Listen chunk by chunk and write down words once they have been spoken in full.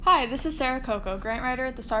Hi, this is Sarah Coco, grant writer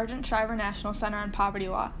at the Sargent Shriver National Center on Poverty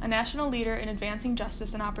Law, a national leader in advancing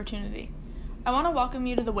justice and opportunity. I want to welcome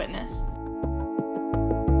you to The Witness.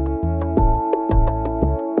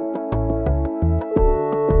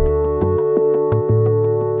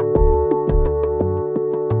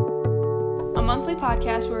 A monthly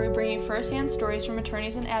podcast where we bring you first-hand stories from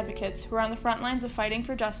attorneys and advocates who are on the front lines of fighting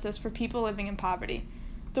for justice for people living in poverty.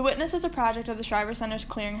 The Witness is a project of the Shriver Center's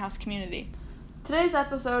Clearinghouse community. Today's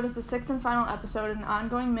episode is the sixth and final episode in an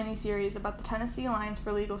ongoing mini-series about the Tennessee Alliance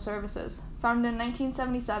for Legal Services. Founded in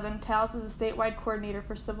 1977, TALS is a statewide coordinator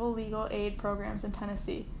for civil legal aid programs in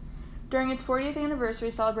Tennessee. During its 40th anniversary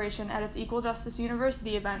celebration at its Equal Justice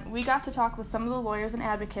University event, we got to talk with some of the lawyers and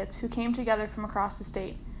advocates who came together from across the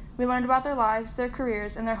state. We learned about their lives, their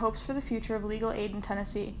careers, and their hopes for the future of legal aid in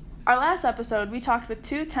Tennessee. Our last episode, we talked with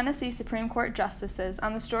two Tennessee Supreme Court justices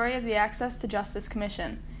on the story of the Access to Justice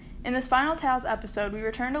Commission. In this final TALS episode, we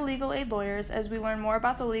return to legal aid lawyers as we learn more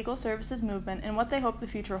about the legal services movement and what they hope the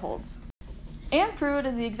future holds. Ann Pruitt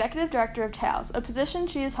is the executive director of TALS, a position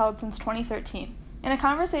she has held since 2013. In a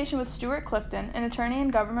conversation with Stuart Clifton, an attorney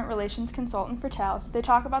and government relations consultant for TALS, they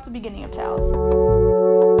talk about the beginning of TALS.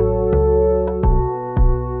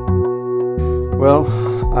 Well,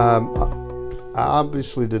 I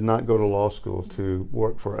obviously did not go to law school to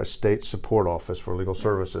work for a state support office for legal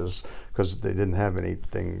services because they didn't have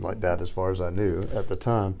anything like that as far as I knew at the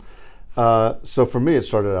time. So for me, it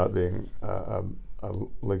started out being a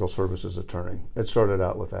legal services attorney. It started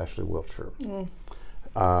out with Ashley Wiltshire.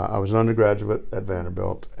 I was an undergraduate at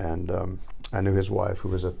Vanderbilt, and I knew his wife, who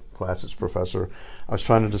was a classics professor. I was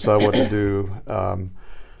trying to decide what to do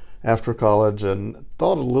after college, and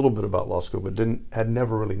thought a little bit about law school, but had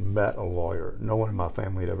never really met a lawyer. No one in my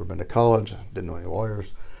family had ever been to college, didn't know any lawyers.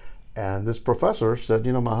 And this professor said,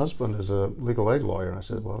 my husband is a legal aid lawyer. And I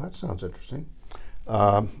said, well, that sounds interesting.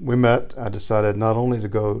 We met. I decided not only to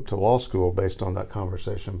go to law school based on that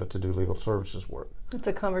conversation, but to do legal services work. It's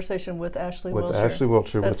a conversation with Ashley Wiltshire. With Ashley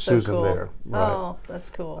Wiltshire, with so Susan cool. there. Right. Oh,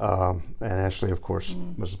 that's cool. And Ashley, of course,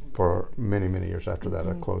 was for many, many years after that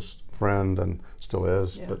a close friend, and still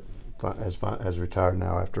is, but has retired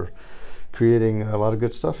now after creating a lot of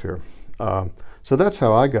good stuff here. So that's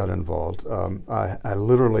how I got involved. I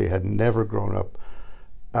literally had never grown up.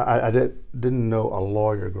 I didn't know a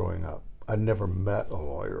lawyer growing up. I'd never met a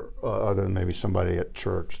lawyer other than maybe somebody at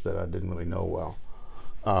church that I didn't really know well.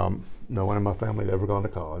 No one in my family had ever gone to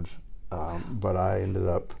college, but I ended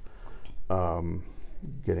up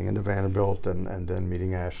getting into Vanderbilt and then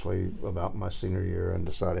meeting Ashley about my senior year and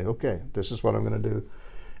deciding, okay, this is what I'm going to do.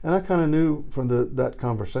 And I kind of knew from that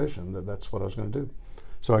conversation that that's what I was going to do.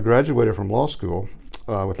 So I graduated from law school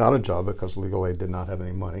without a job because legal aid did not have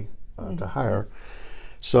any money to hire.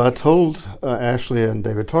 So I told Ashley and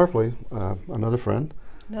David Tarpley, another friend,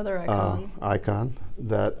 Another icon,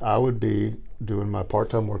 that I would be doing my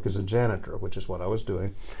part-time work as a janitor, which is what I was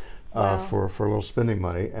doing. For a little spending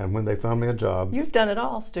money, and when they found me a job, you've done it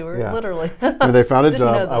all, Stuart. Literally. When they found a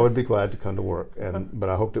job, I would be glad to come to work, but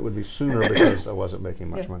I hoped it would be sooner because I wasn't making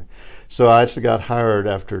much money. So I actually got hired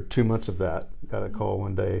after 2 months of that. Got a call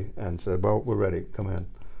one day and said, "Well, we're ready. Come in."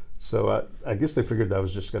 So I guess they figured that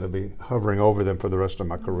was just going to be hovering over them for the rest of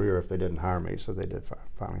my career if they didn't hire me. So they did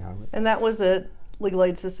finally hire me. And that was at Legal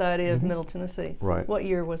Aid Society of Middle Tennessee. Right. What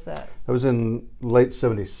year was that? That was in late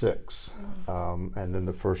 '76, and then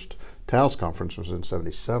the first TALS conference was in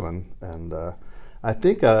 '77. And I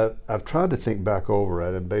think I've tried to think back over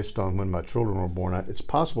it, and based on when my children were born, it's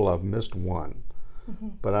possible I've missed one,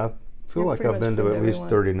 but I feel like I've been to at least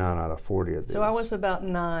 39 out of 40 of these. So I was about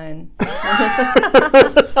 9.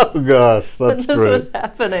 Oh gosh, that's this great. was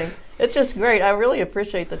happening. It's just great. I really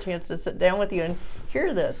appreciate the chance to sit down with you and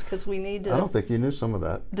hear this, because we need to. I don't think you knew some of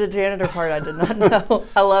that. The janitor part I did not know.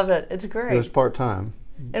 I love it. It's great. It was part-time.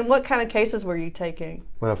 And what kind of cases were you taking?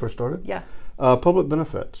 When I first started? Yeah. Public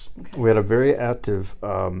benefits. Okay. We had a very active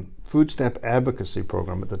food stamp advocacy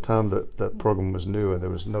program. At the time that program was new, and there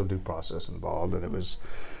was no due process involved, and it was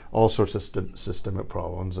all sorts of systemic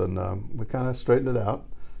problems, and we kind of straightened it out.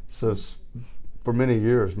 So for many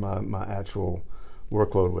years, my actual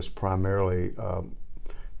workload was primarily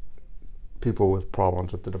people with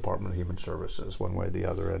problems with the Department of Human Services, one way or the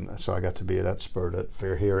other, and so I got to be an expert at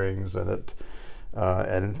fair hearings and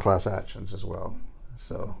in class actions as well.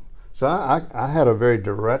 So I had a very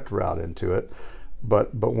direct route into it,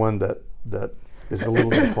 but one that is a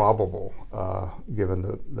little improbable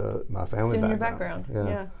given my family Given background. your background,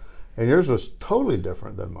 yeah. And yours was totally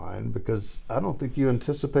different than mine because I don't think you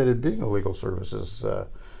anticipated being a legal services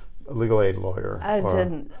a legal aid lawyer? I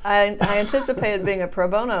didn't. I anticipated being a pro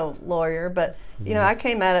bono lawyer, but you know, I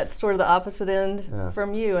came at it sort of the opposite end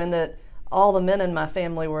from you, in that all the men in my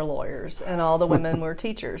family were lawyers and all the women were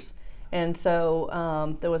teachers, and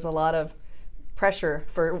so there was a lot of pressure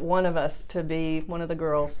for one of the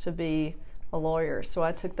girls to be a lawyer. So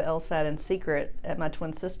I took the LSAT in secret at my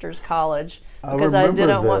twin sister's college because I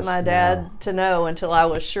didn't want my dad to know until I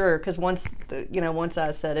was sure. Because once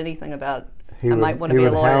I said anything about I might want to be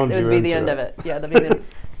a lawyer, it would be the end of it. Yeah, that'd be the end.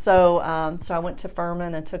 So I went to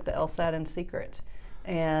Furman and took the LSAT in secret,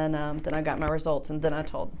 and then I got my results, and then I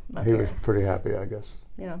told my parents. He was pretty happy, I guess.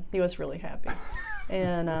 Yeah, he was really happy.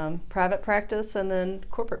 And private practice and then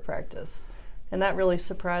corporate practice. And that really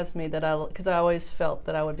surprised me because I always felt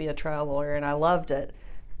that I would be a trial lawyer, and I loved it.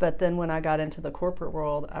 But then when I got into the corporate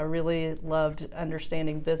world, I really loved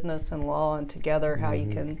understanding business and law and together how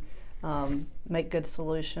you can make good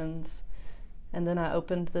solutions. And then I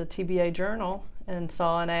opened the TBA Journal and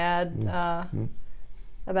saw an ad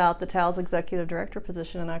about the TAL's executive director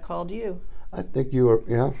position, and I called you. I think you are,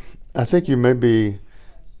 yeah. I think you may be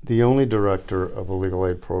the only director of a legal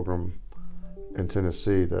aid program in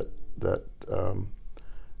Tennessee that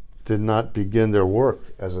did not begin their work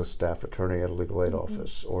as a staff attorney at a legal aid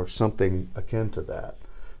office or something akin to that.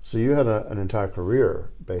 So you had an entire career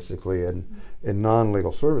basically in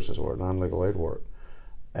non-legal services work, non-legal aid work,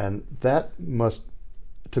 and that must,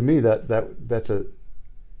 to me, that's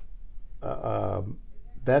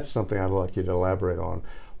something I'd like you to elaborate on.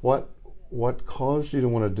 What caused you to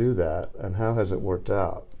want to do that, and how has it worked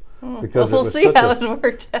out? Because we'll see how it's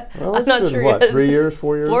worked out. Well, I'm not sure what, yet. 3 years,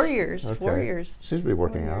 4 years? 4 years. Okay. 4 years. Seems to be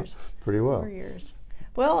working out pretty well. 4 years.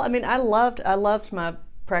 Well, I mean, I loved my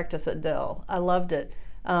practice at Dell. I loved it.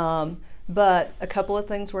 But a couple of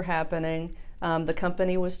things were happening. The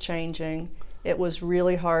company was changing. It was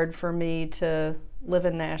really hard for me to live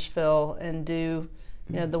in Nashville and do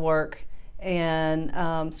the work.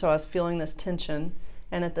 And so I was feeling this tension.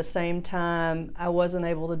 And at the same time, I wasn't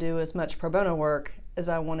able to do as much pro bono work as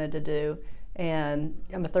I wanted to do. And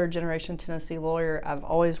I'm a third generation Tennessee lawyer. I've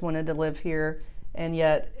always wanted to live here, and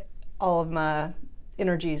yet all of my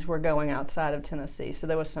energies were going outside of Tennessee, so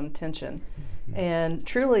there was some tension. And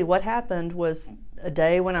truly what happened was, a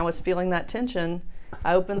day when I was feeling that tension,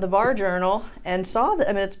 I opened the Bar Journal and saw that.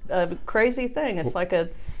 I mean, it's a crazy thing. It's like the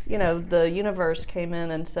universe came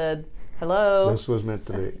in and said, hello. This was meant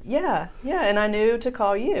to be. Yeah, and I knew to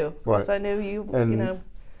call you, because Right. I knew you, And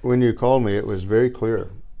when you called me, it was very clear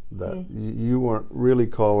that you weren't really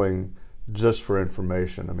calling just for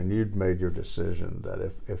information. I mean, you'd made your decision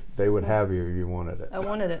that if they would have you, you wanted it. I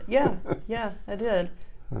wanted it. Yeah, I did.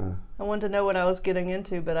 I wanted to know what I was getting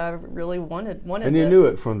into, but I really wanted and you this. knew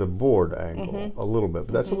it from the board angle a little bit,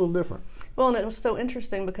 but that's a little different. Well, and it was so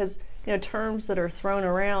interesting because, terms that are thrown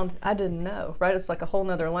around, I didn't know, right? It's like a whole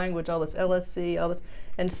nother language, all this LSC, all this,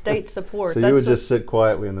 and state support. So you would just sit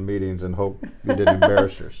quietly in the meetings and hope you didn't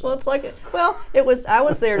embarrass yourself. I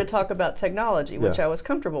was there to talk about technology, which I was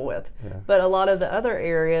comfortable with. Yeah. But a lot of the other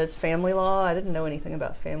areas, family law, I didn't know anything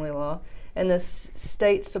about family law. And this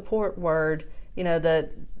state support word, that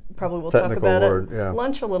probably we'll Technical talk about word, at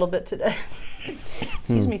lunch a little bit today.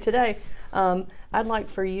 Excuse me, today. I'd like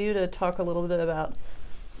for you to talk a little bit about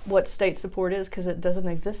what state support is, because it doesn't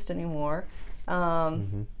exist anymore.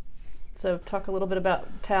 So talk a little bit about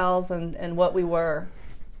TALs and what we were.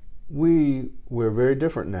 We're very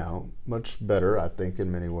different now, much better, I think,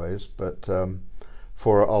 in many ways. But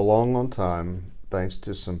for a long, long time, thanks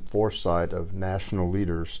to some foresight of national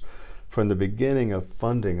leaders, from the beginning of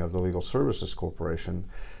funding of the Legal Services Corporation,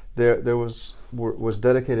 there was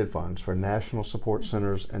dedicated funds for national support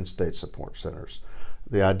centers and state support centers.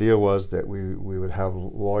 The idea was that we would have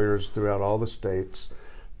lawyers throughout all the states,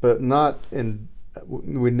 but not in.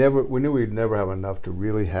 We knew we'd never have enough to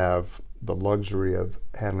really have the luxury of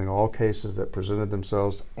handling all cases that presented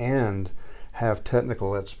themselves and have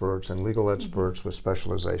technical experts and legal experts with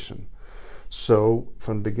specialization. So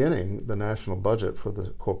from the beginning, the national budget for the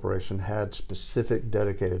corporation had specific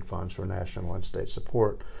dedicated funds for national and state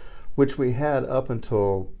support, which we had up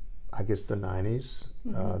until, I guess, the 90s,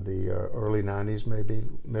 the early 90s, maybe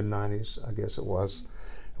mid-90s, I guess it was,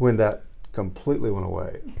 when that completely went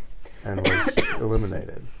away and was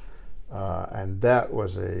eliminated. And that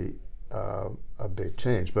was a big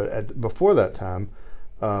change. But before that time,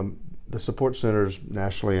 the support centers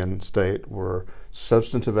nationally and state were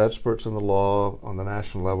substantive experts in the law on the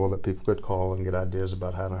national level that people could call and get ideas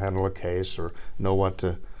about how to handle a case or know what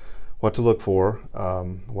to look for,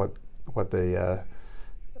 what they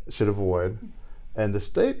should avoid. And the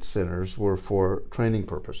state centers were for training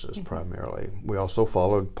purposes primarily. We also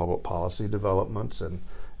followed public policy developments and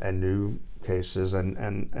new cases,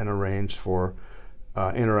 and arranged for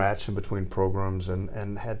interaction between programs,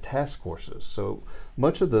 and had task forces. So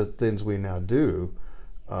much of the things we now do,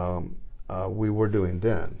 we were doing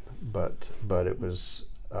then, but it was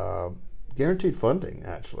guaranteed funding,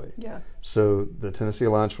 actually. Yeah. So the Tennessee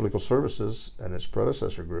Alliance for Legal Services and its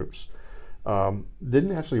predecessor groups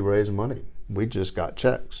didn't actually raise money. We just got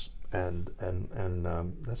checks, and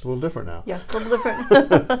that's a little different now. Yeah, a little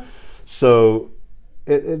different. So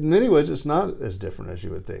in many ways, it's not as different as you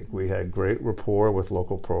would think. We had great rapport with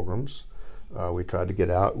local programs. We tried to get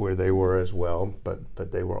out where they were as well,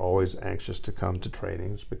 but they were always anxious to come to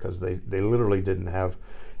trainings, because they literally didn't have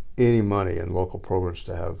any money in local programs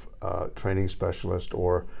to have training specialists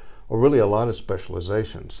or really a lot of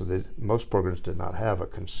specialization. So most programs did not have a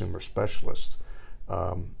consumer specialist,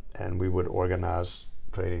 and we would organize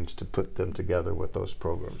trainings to put them together with those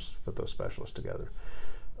programs, put those specialists together.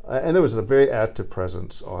 And there was a very active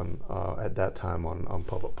presence at that time on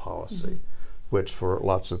public policy, which for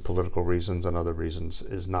lots of political reasons and other reasons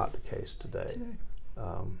is not the case today.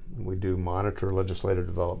 We do monitor legislative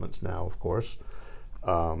developments now, of course,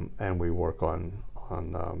 and we work on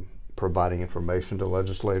providing information to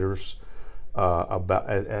legislators about,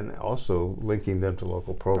 and also linking them to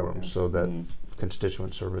local programs so that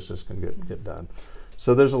constituent services can get done.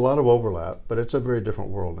 So there's a lot of overlap, but it's a very different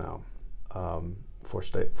world now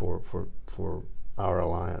for our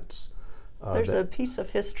alliance. There's a piece of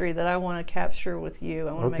history that I want to capture with you.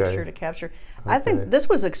 I want to make sure to capture. Okay. I think this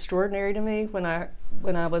was extraordinary to me when I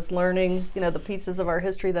was learning, the pieces of our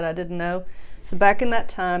history that I didn't know. So back in that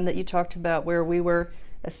time that you talked about, where we were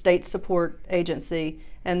a state support agency,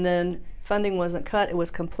 and then funding wasn't cut; it was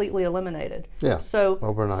completely eliminated. Yeah. So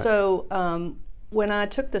overnight. So when I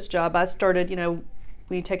took this job, I started.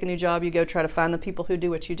 When you take a new job, you go try to find the people who do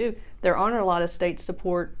what you do. There aren't a lot of state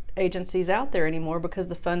support agencies out there anymore because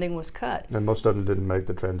the funding was cut. And most of them didn't make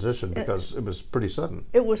the transition because it was pretty sudden.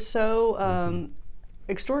 It was so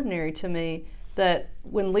extraordinary to me that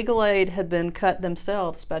when legal aid had been cut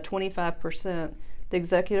themselves by 25%, the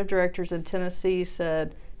executive directors in Tennessee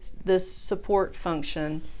said, this support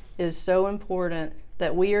function is so important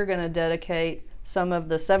that we are going to dedicate some of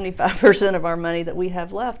the 75% of our money that we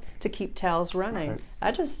have left to keep TALs running. Right.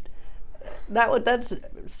 That's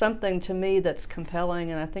something to me that's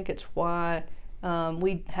compelling, and I think it's why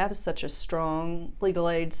we have such a strong legal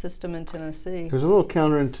aid system in Tennessee. It was a little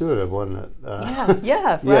counterintuitive, wasn't it?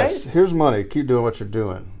 Yeah, right? Yes, here's money, keep doing what you're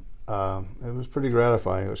doing. It was pretty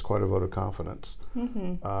gratifying. It was quite a vote of confidence.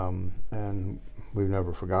 And we've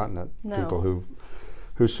never forgotten it. No. People who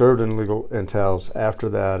served in TALs after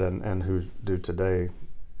that and who do today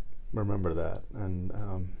remember that.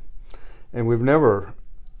 And we've never,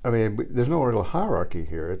 there's no real hierarchy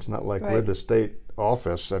here. It's not like we're the state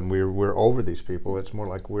office and we're over these people. It's more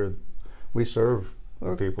like we serve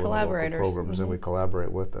the people in the local programs and we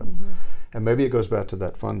collaborate with them. And maybe it goes back to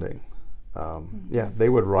that funding. Yeah, they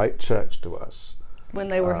would write checks to us when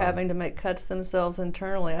they were having to make cuts themselves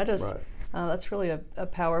internally. That's really a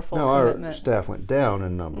powerful commitment. Our staff went down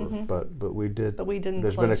in number, but we did. But we didn't.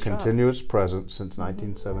 There's been a continuous presence since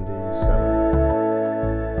 1977.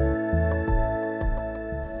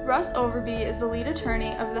 Russ Overby is the lead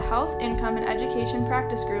attorney of the Health, Income, and Education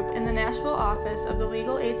Practice Group in the Nashville office of the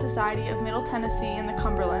Legal Aid Society of Middle Tennessee and the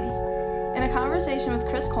Cumberlands. In a conversation with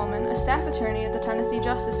Chris Coleman, a staff attorney at the Tennessee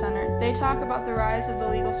Justice Center, they talk about the rise of the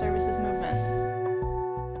legal services movement.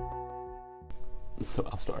 So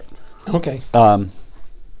I'll start. Okay.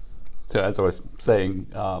 So as I was saying,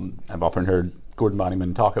 I've often heard Gordon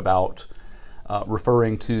Bonnyman talk about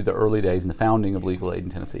referring to the early days and the founding of legal aid in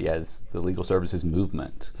Tennessee as the legal services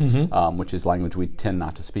movement, which is language we tend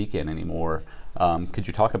not to speak in anymore. Could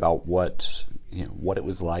you talk about what it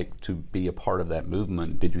was like to be a part of that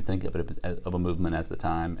movement? Did you think of it as a movement at the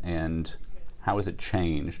time, and how has it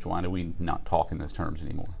changed? Why do we not talk in those terms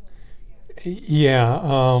anymore?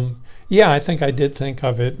 Yeah, I think I did think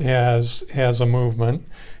of it as a movement.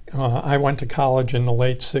 I went to college in the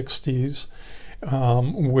late 60s,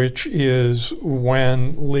 which is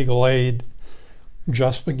when legal aid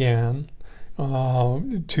just began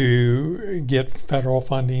to get federal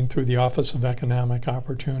funding through the Office of Economic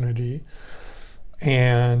Opportunity.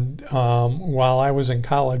 And while I was in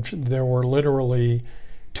college, there were literally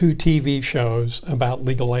 2 TV shows about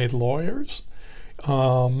legal aid lawyers.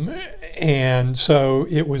 And so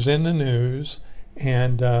it was in the news,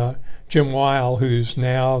 and Jim Weil, who's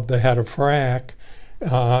now the head of FRAC,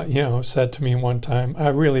 said to me one time, I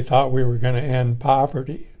really thought we were going to end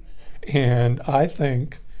poverty. And I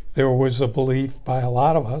think there was a belief by a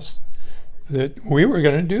lot of us that we were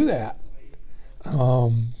going to do that.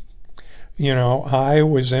 I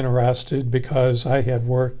was interested because I had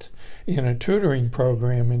worked in a tutoring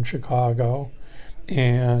program in Chicago,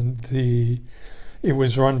 and it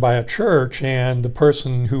was run by a church, and the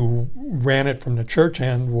person who ran it from the church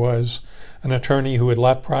end was an attorney who had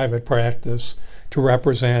left private practice to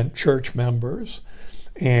represent church members.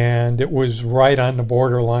 And it was right on the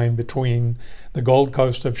borderline between the Gold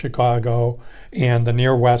Coast of Chicago and the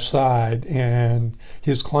near West Side. And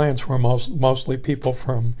his clients were mostly people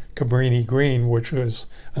from Cabrini Green, which was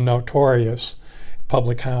a notorious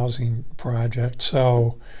public housing project.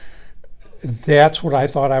 So that's what I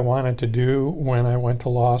thought I wanted to do when I went to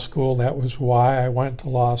law school. That was why I went to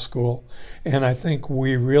law school. And I think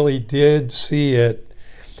we really did see it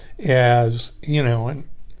as, and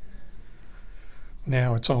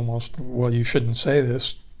now it's almost, well, you shouldn't say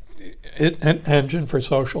this, an engine for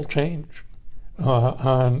social change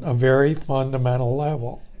on a very fundamental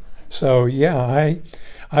level. So yeah,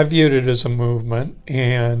 I viewed it as a movement,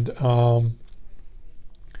 and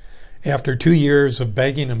after 2 years of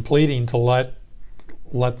begging and pleading to let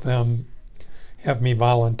them have me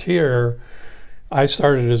volunteer, I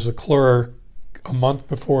started as a clerk a month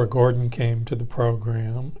before Gordon came to the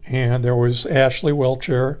program, and there was Ashley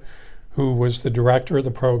Wiltshire, who was the director of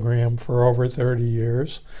the program for over 30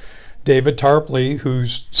 years, David Tarpley,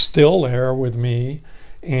 who's still there with me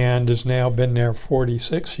and has now been there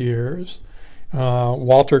 46 years,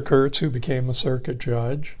 Walter Kurtz, who became a circuit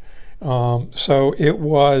judge. So it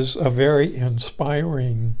was a very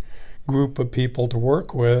inspiring group of people to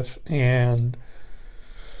work with, and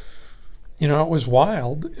it was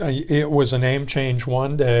wild. It was a name change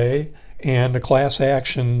one day and a class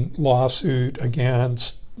action lawsuit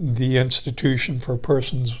against the Institution for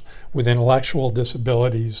Persons with Intellectual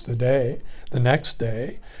Disabilities the next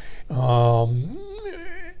day.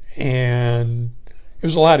 And it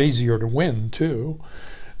was a lot easier to win, too,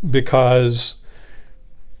 because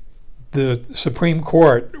the Supreme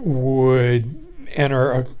Court would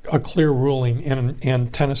enter a clear ruling,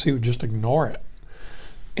 and Tennessee would just ignore it.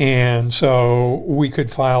 And so we could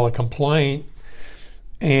file a complaint,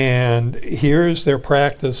 and here's their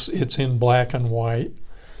practice. It's in black and white.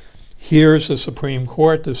 Here's a Supreme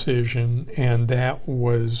Court decision, and that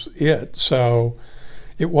was it. So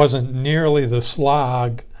it wasn't nearly the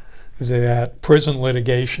slog that prison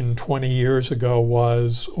litigation 20 years ago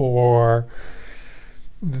was, or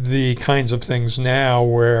the kinds of things now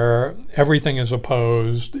where everything is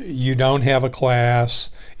opposed, you don't have a class,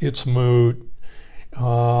 it's moot.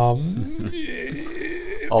 All of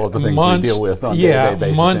the things we deal with on a day-to-day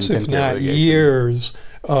basis. Months, if not years,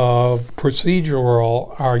 of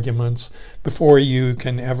procedural arguments before you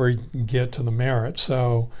can ever get to the merits.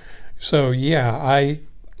 So yeah,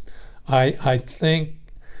 I think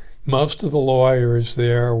most of the lawyers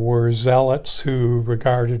there were zealots who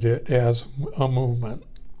regarded it as a movement.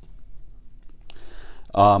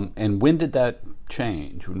 And when did that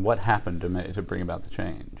change? What happened to bring about the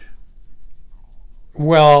change?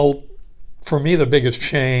 Well, for me, the biggest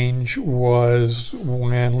change was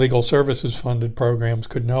when legal services funded programs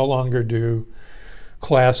could no longer do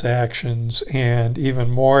class actions, and even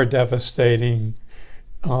more devastating,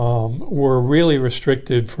 were really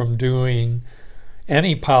restricted from doing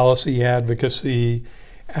any policy advocacy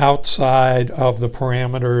outside of the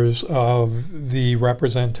parameters of the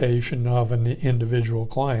representation of an individual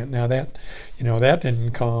client. Now that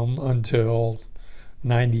didn't come until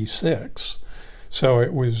 96. So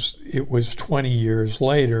it was 20 years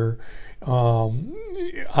later.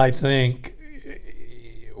 I think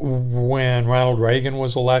when Ronald Reagan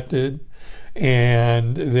was elected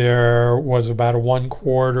and there was about a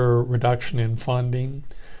 1/4 reduction in funding,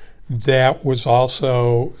 that was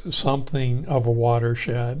also something of a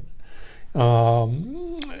watershed. My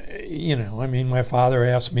father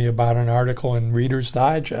asked me about an article in Reader's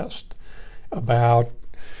Digest about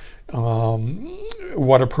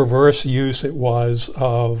what a perverse use it was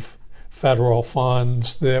of federal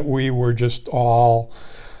funds, that we were just all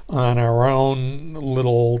on our own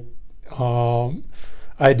little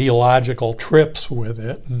ideological trips with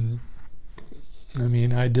it. And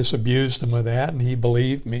I disabused him of that, and he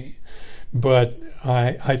believed me. But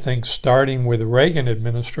I think starting with the Reagan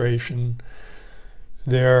administration,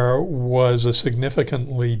 there was a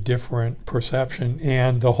significantly different perception,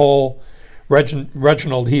 and the whole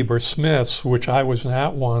Reginald Heber Smiths, which I was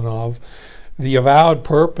not one of, the avowed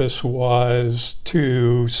purpose was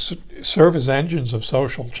to serve as engines of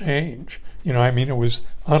social change. It was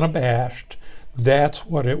unabashed. That's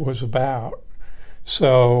what it was about.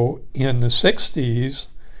 So in the 60s,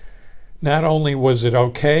 not only was it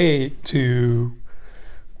okay to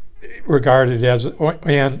regard it as,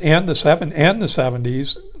 and the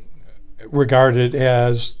 70s, regarded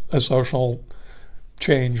as a social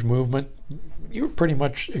change movement, you were pretty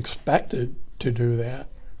much expected to do that.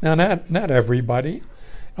 Now, not everybody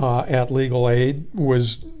at Legal Aid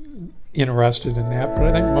was interested in that, but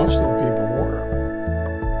I think most of the people were.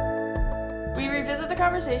 We revisit the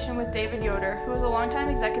conversation with David Yoder, who is a longtime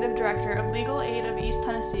executive director of Legal Aid of East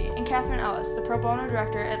Tennessee, and Catherine Ellis, the pro bono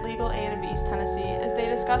director at Legal Aid of East Tennessee, as they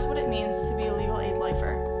discuss what it means to be a legal aid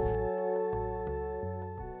lifer.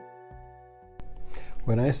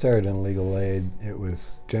 When I started in legal aid, it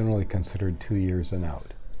was generally considered 2 years and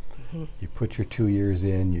out. Mm-hmm. You put your 2 years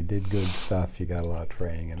in, you did good stuff, you got a lot of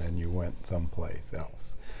training, and then you went someplace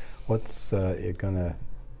else. What's it going to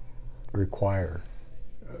require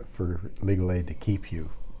for legal aid to keep you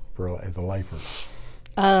as a lifer?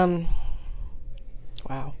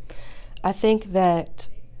 Wow. I think that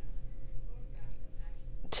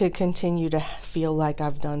to continue to feel like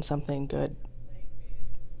I've done something good,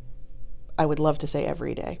 I would love to say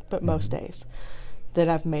every day, but most days, that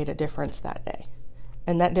I've made a difference that day.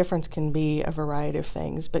 And that difference can be a variety of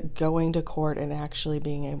things, but going to court and actually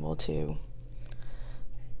being able to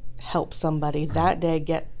help somebody that day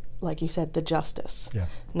get, like you said, the justice. Yeah.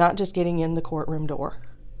 Not just getting in the courtroom door,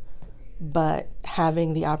 but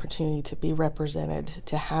having the opportunity to be represented,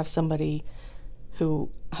 to have somebody who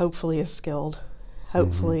hopefully is skilled,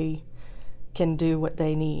 hopefully can do what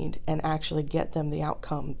they need and actually get them the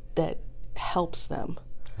outcome that helps them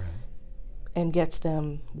and gets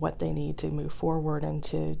them what they need to move forward and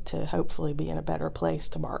to hopefully be in a better place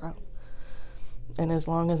tomorrow. And as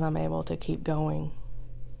long as I'm able to keep going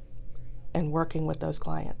and working with those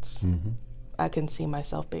clients, I can see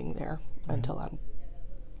myself being there until I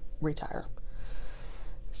retire.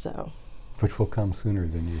 So, Which will come sooner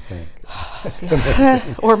than you think.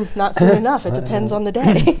 or not soon enough. It depends on the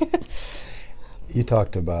day. You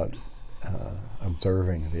talked about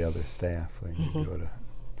observing the other staff when you go to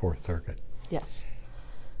Fourth Circuit. Yes.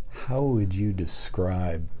 How would you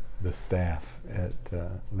describe the staff at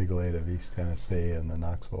Legal Aid of East Tennessee and the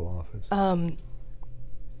Knoxville office?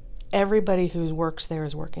 Everybody who works there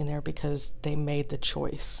is working there because they made the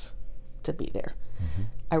choice to be there.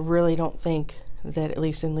 I really don't think that, at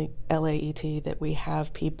least in LAET, that we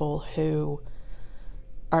have people who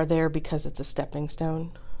are there because it's a stepping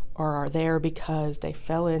stone or are there because they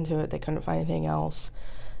fell into it, they couldn't find anything else.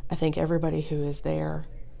 I think everybody who is there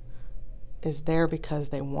because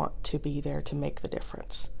they want to be there to make the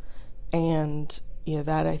difference. And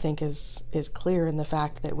that I think is clear in the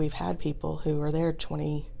fact that we've had people who are there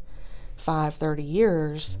 25, 30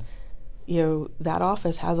 years. That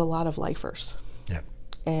office has a lot of lifers. Yep.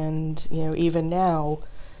 And even now,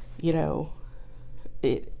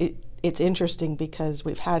 it's interesting because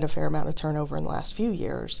we've had a fair amount of turnover in the last few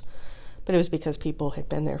years, but it was because people had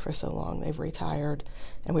been there for so long, they've retired,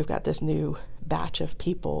 and we've got this new batch of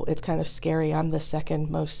people. It's kind of scary. I'm the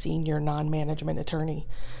second most senior non-management attorney,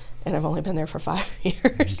 and I've only been there for 5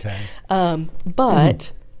 years. Okay.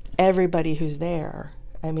 But everybody who's there,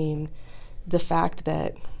 I mean, the fact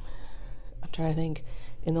that, I'm trying to think,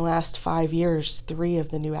 in the last 5 years, 3 of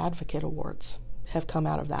the new advocate awards have come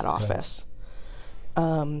out of that office.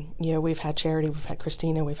 We've had Charity, we've had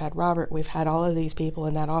Christina, we've had Robert, we've had all of these people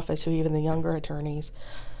in that office who, even the younger attorneys,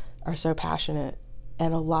 are so passionate,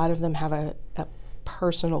 and a lot of them have a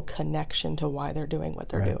personal connection to why they're doing what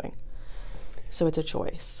they're doing. So it's a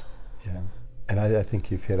choice. Yeah. And I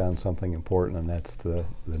think you've hit on something important, and that's the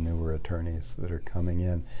newer attorneys that are coming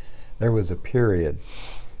in. There was a period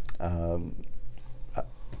in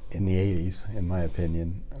the 80s, in my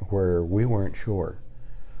opinion, where we weren't sure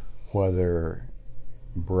whether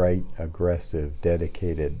bright, aggressive,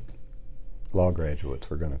 dedicated law graduates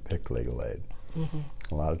were going to pick legal aid.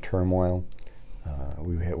 A lot of turmoil.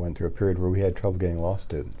 We went through a period where we had trouble getting law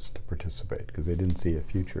students to participate because they didn't see a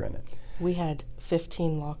future in it. We had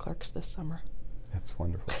 15 law clerks this summer. That's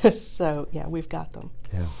wonderful. So, yeah, we've got them.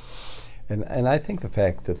 Yeah. And I think the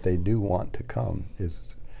fact that they do want to come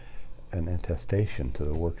is an attestation to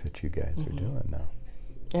the work that you guys are doing now.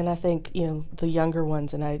 And I think, the younger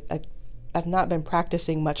ones, and I've not been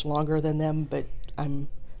practicing much longer than them, but I'm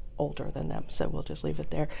older than them, so we'll just leave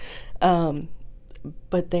it there.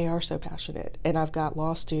 But they are so passionate. And I've got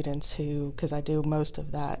law students who, because I do most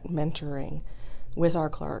of that mentoring with our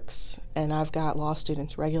clerks, and I've got law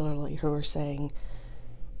students regularly who are saying,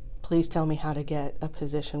 please tell me how to get a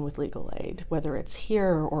position with legal aid, whether it's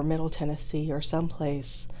here or Middle Tennessee or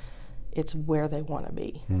someplace, it's where they want to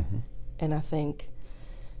be. And I think,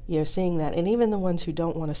 seeing that, and even the ones who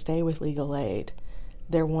don't want to stay with legal aid,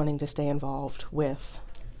 they're wanting to stay involved with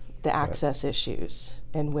the access issues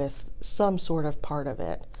and with some sort of part of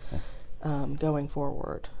it going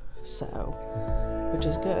forward. so, which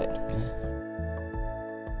is good.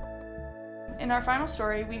 In our final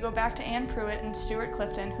story, we go back to Ann Pruitt and Stuart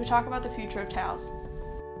Clifton, who talk about the future of TALS.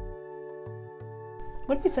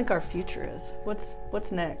 What do you think our future is?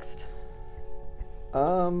 What's next?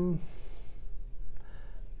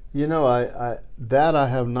 You know, I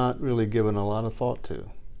have not really given a lot of thought to.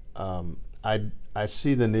 I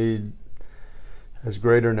see the need as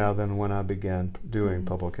greater now than when I began doing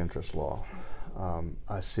public interest law.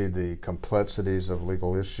 I see the complexities of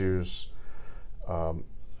legal issues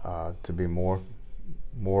to be more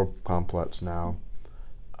complex now.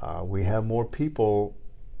 We have more people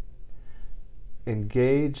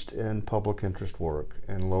engaged in public interest work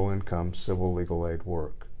and low-income civil legal aid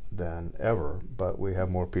work than ever, but we have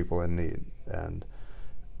more people in need. And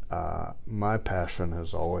my passion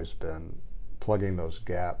has always been plugging those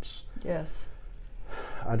gaps. Yes.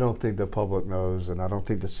 I don't think the public knows, and I don't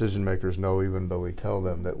think decision makers know, even though we tell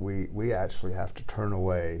them, that we actually have to turn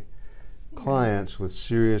away clients with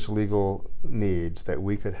serious legal needs that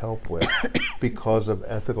we could help with because of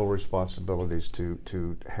ethical responsibilities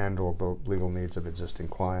to handle the legal needs of existing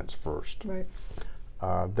clients first. Right.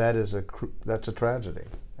 That's a tragedy,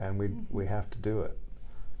 and we have to do it,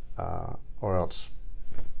 or else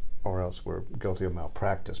we're guilty of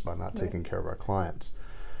malpractice by not taking care of our clients.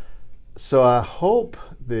 So I hope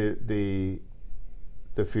the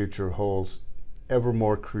future holds ever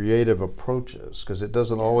more creative approaches, because it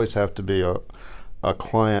doesn't always have to be a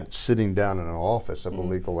client sitting down in an office of a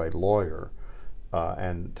legal aid lawyer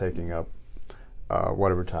and taking up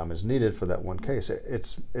whatever time is needed for that one case.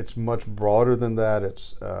 It's much broader than that.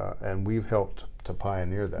 And we've helped to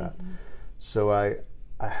pioneer that. So I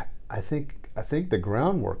think the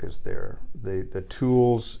groundwork is there. The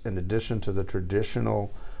tools, in addition to the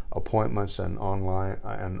traditional appointments and online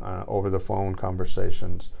and over the phone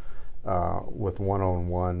conversations with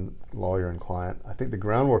one-on-one lawyer and client, I think the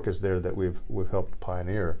groundwork is there that we've helped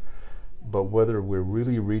pioneer. But whether we're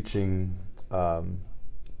really reaching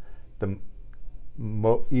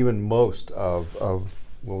even most of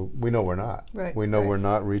well, we know we're not. Right, we know right. we're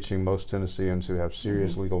not reaching most Tennesseans who have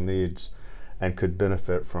serious legal needs and could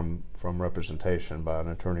benefit from representation by an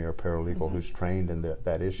attorney or paralegal who's trained in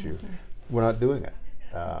that issue. We're not doing it.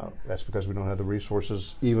 That's because we don't have the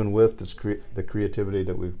resources, even with the creativity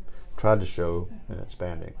that we've tried to show and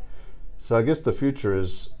expanding. So I guess the future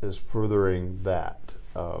is furthering that,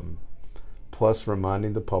 plus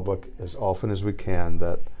reminding the public as often as we can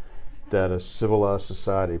that a civilized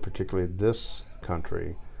society, particularly this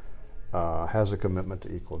country, has a commitment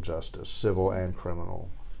to equal justice, civil and criminal,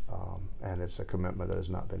 and it's a commitment that has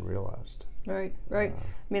not been realized. Right. I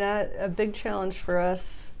mean, a big challenge for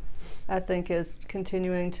us, I think, is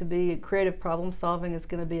continuing to be creative. Problem solving is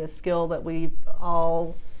going to be a skill that we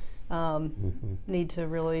all need to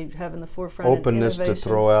really have in the forefront. Openness to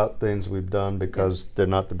throw out things we've done because they're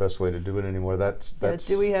not the best way to do it anymore. That's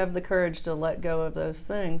do we have the courage to let go of those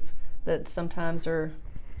things that sometimes are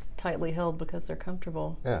tightly held because they're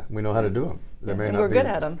comfortable? Yeah, we know how to do them. And we're good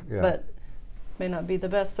at them, but may not be the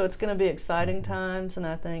best. So it's going to be exciting times, and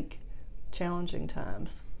I think challenging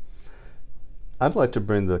times. I'd like to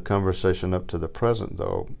bring the conversation up to the present,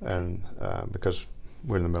 though, and because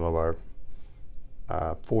we're in the middle of our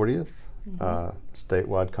 40th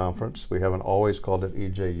statewide conference. We haven't always called it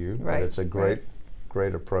EJU, but it's a great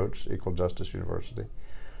approach, Equal Justice University.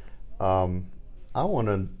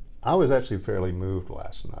 I was actually fairly moved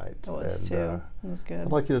last night. I was too. It was good.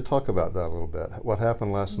 I'd like you to talk about that a little bit. What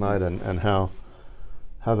happened last night and how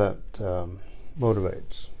that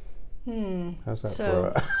motivates. How's that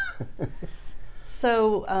for?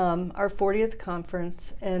 So our 40th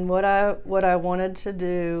conference, and what I wanted to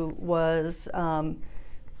do was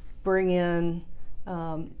bring in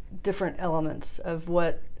different elements of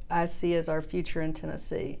what I see as our future in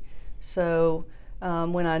Tennessee. So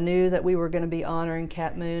when I knew that we were going to be honoring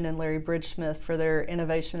Kat Moon and Larry Bridgesmith for their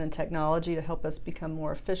innovation and technology to help us become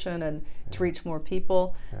more efficient and to reach more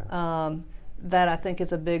people, that I think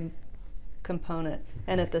is a big component.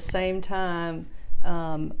 And at the same time,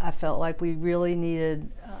 I felt like we really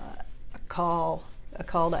needed a call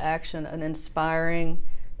to action, an inspiring,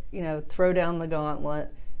 throw down the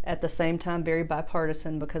gauntlet. At the same time, very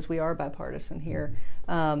bipartisan, because we are bipartisan here.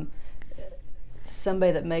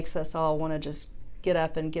 Somebody that makes us all want to just get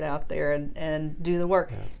up and get out there and do the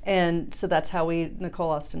work. And so that's how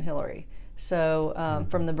Nicole Austin Hillary. So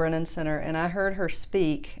from the Brennan Center, and I heard her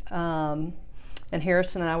speak, and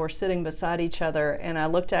Harrison and I were sitting beside each other, and I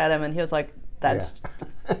looked at him, and he was like,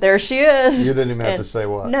 there she is. You didn't even have to say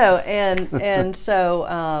what. No, and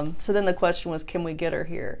so then the question was, can we get her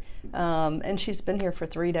here? And she's been here for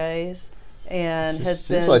 3 days, and has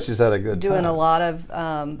Seems been like she's had a good doing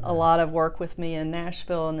time. a lot of work with me in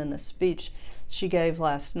Nashville, and then the speech she gave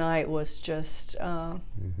last night was just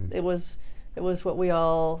it was what we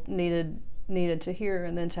all needed to hear,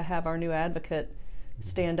 and then to have our new advocate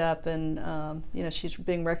stand up and she's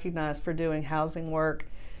being recognized for doing housing work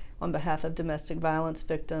on behalf of domestic violence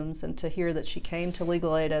victims, and to hear that she came to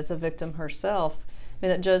legal aid as a victim herself. I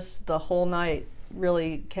mean, it just, the whole night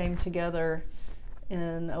really came together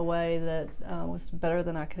in a way that was better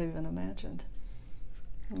than I could have even imagined.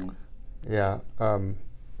 Yeah.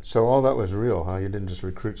 So all that was real, huh? You didn't just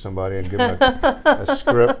recruit somebody and give them a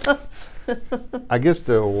script. I guess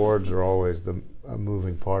the awards are always a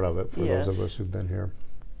moving part of it for Yes. those of us who've been here.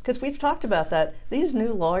 Because we've talked about that. These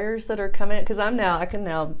new lawyers that are coming, because I can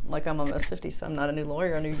now, like, I'm almost 50, so I'm not a new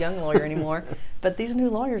lawyer, a new young lawyer anymore. But these new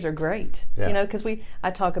lawyers are great, Yeah. because I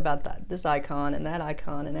talk about this icon and that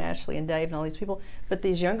icon and Ashley and Dave and all these people. But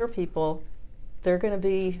these younger people, they're going to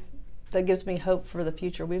be, that gives me hope for the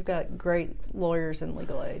future. We've got great lawyers in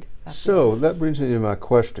legal aid. So that brings me to my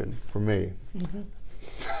question for me. Mm-hmm.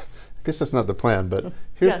 I guess that's not the plan, but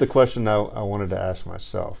here's Yeah. the question I wanted to ask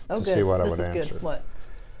myself to good. see what I This would is answer. Good. What?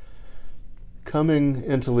 Coming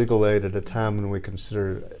into legal aid at a time when we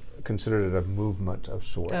considered it a movement of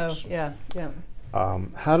sorts. Oh, yeah.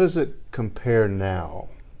 How does it compare now?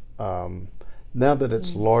 Now that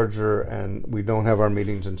it's larger and we don't have our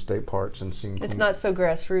meetings in state parks and sing. It's not so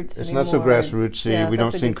grassroots It's anymore. not so grassrootsy. Yeah, we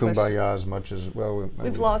don't that's a sing good question. Kumbaya as much as well.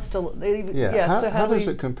 We've lost Yeah. How do does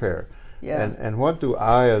we, it compare? Yeah. And what do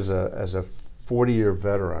I, as a 40-year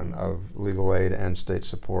veteran of legal aid and state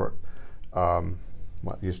support,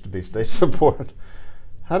 what used to be state support,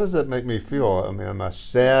 how does that make me feel? I mean, am I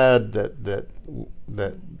sad that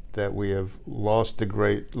we have lost the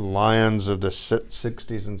great lions of the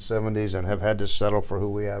 60s and 70s and have had to settle for who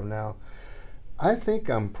we have now? I think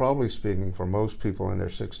I'm probably speaking for most people in their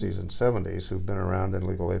 60s and 70s who've been around in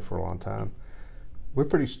legal aid for a long time. We're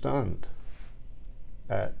pretty stunned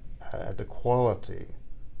at the quality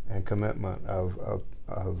and commitment of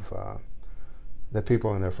the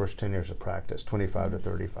people in their first 10 years of practice, 25 to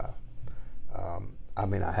 35. I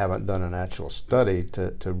mean, I haven't done an actual study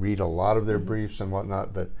to read a lot of their briefs and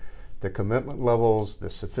whatnot, but the commitment levels, the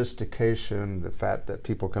sophistication, the fact that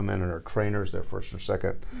people come in and are trainers, their first or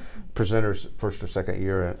second, presenters first or second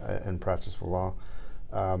year in practice of law.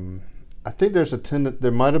 I think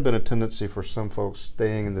there might have been a tendency for some folks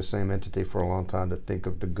staying in the same entity for a long time to think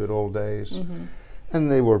of the good old days. And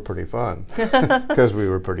they were pretty fun because we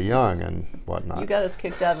were pretty young and whatnot. You got us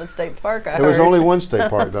kicked out of a state park, I There was heard. only one state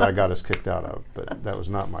park that I got us kicked out of, but that was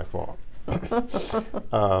not my fault. I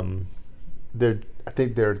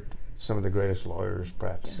think they're some of the greatest lawyers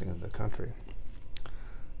practicing in the country.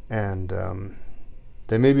 And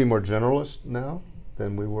they may be more generalist now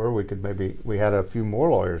than we were. We had a few more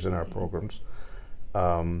lawyers in our programs,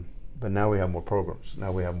 but now we have more programs.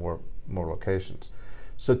 Now we have more locations.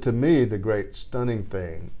 So to me, the great stunning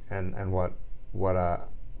thing, and what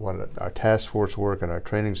our task force work and our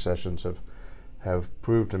training sessions have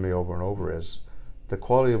proved to me over and over is the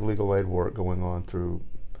quality of legal aid work going on through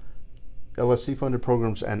LSC funded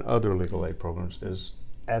programs and other legal aid programs is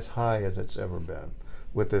as high as it's ever been,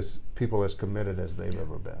 with people as committed as they've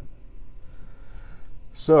ever been.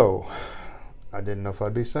 So I didn't know if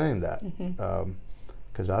I'd be saying that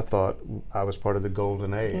because I thought I was part of the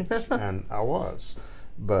golden age, and I was.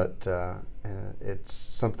 But it's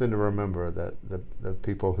something to remember that the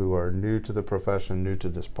people who are new to the profession, new to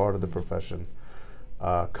this part of the profession,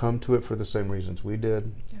 come to it for the same reasons we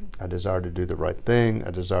did. A desire to do the right thing,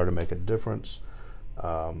 a desire to make a difference,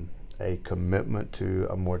 a commitment to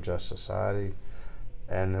a more just society,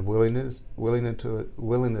 and a willingness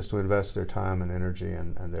to invest their time and energy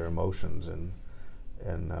and their emotions in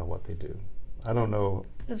what they do. I don't know.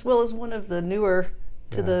 As well as one of the newer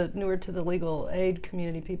to the legal aid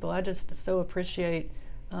community people, I just so appreciate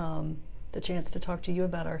the chance to talk to you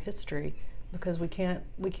about our history, because we can't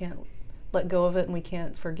let go of it and we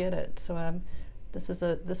can't forget it. So this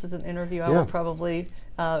is an interview I will probably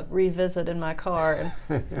revisit in my car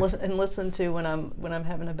and listen to when I'm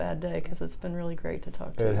having a bad day, because it's been really great to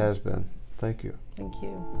talk to you. It has been. Thank you. Thank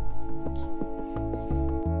you.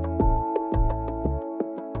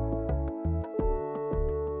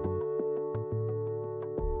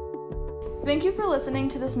 Thank you for listening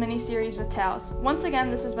to this mini-series with Tals. Once again,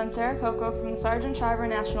 this has been Sarah Coco from the Sargent Shriver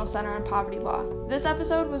National Center on Poverty Law. This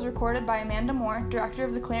episode was recorded by Amanda Moore, Director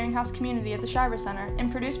of the Clearinghouse Community at the Shriver Center,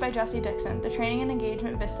 and produced by Jesse Dixon, the Training and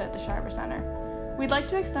Engagement Vista at the Shriver Center. We'd like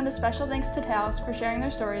to extend a special thanks to Tals for sharing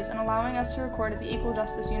their stories and allowing us to record at the Equal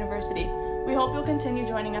Justice University. We hope you'll continue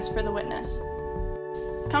joining us for The Witness.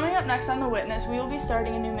 Coming up next on The Witness, we will be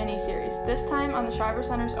starting a new mini-series, this time on the Shriver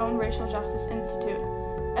Center's own Racial Justice Institute.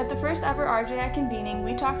 At the first ever RJI convening,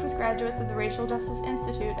 we talked with graduates of the Racial Justice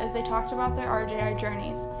Institute as they talked about their RJI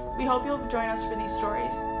journeys. We hope you'll join us for these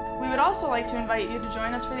stories. We would also like to invite you to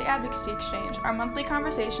join us for the Advocacy Exchange, our monthly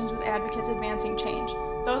conversations with advocates advancing change.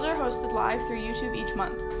 Those are hosted live through YouTube each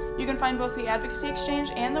month. You can find both the Advocacy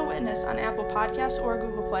Exchange and The Witness on Apple Podcasts or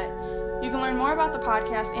Google Play. You can learn more about the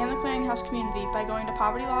podcast and the Clearinghouse community by going to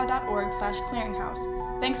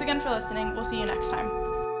povertylaw.org/clearinghouse. Thanks again for listening. We'll see you next time.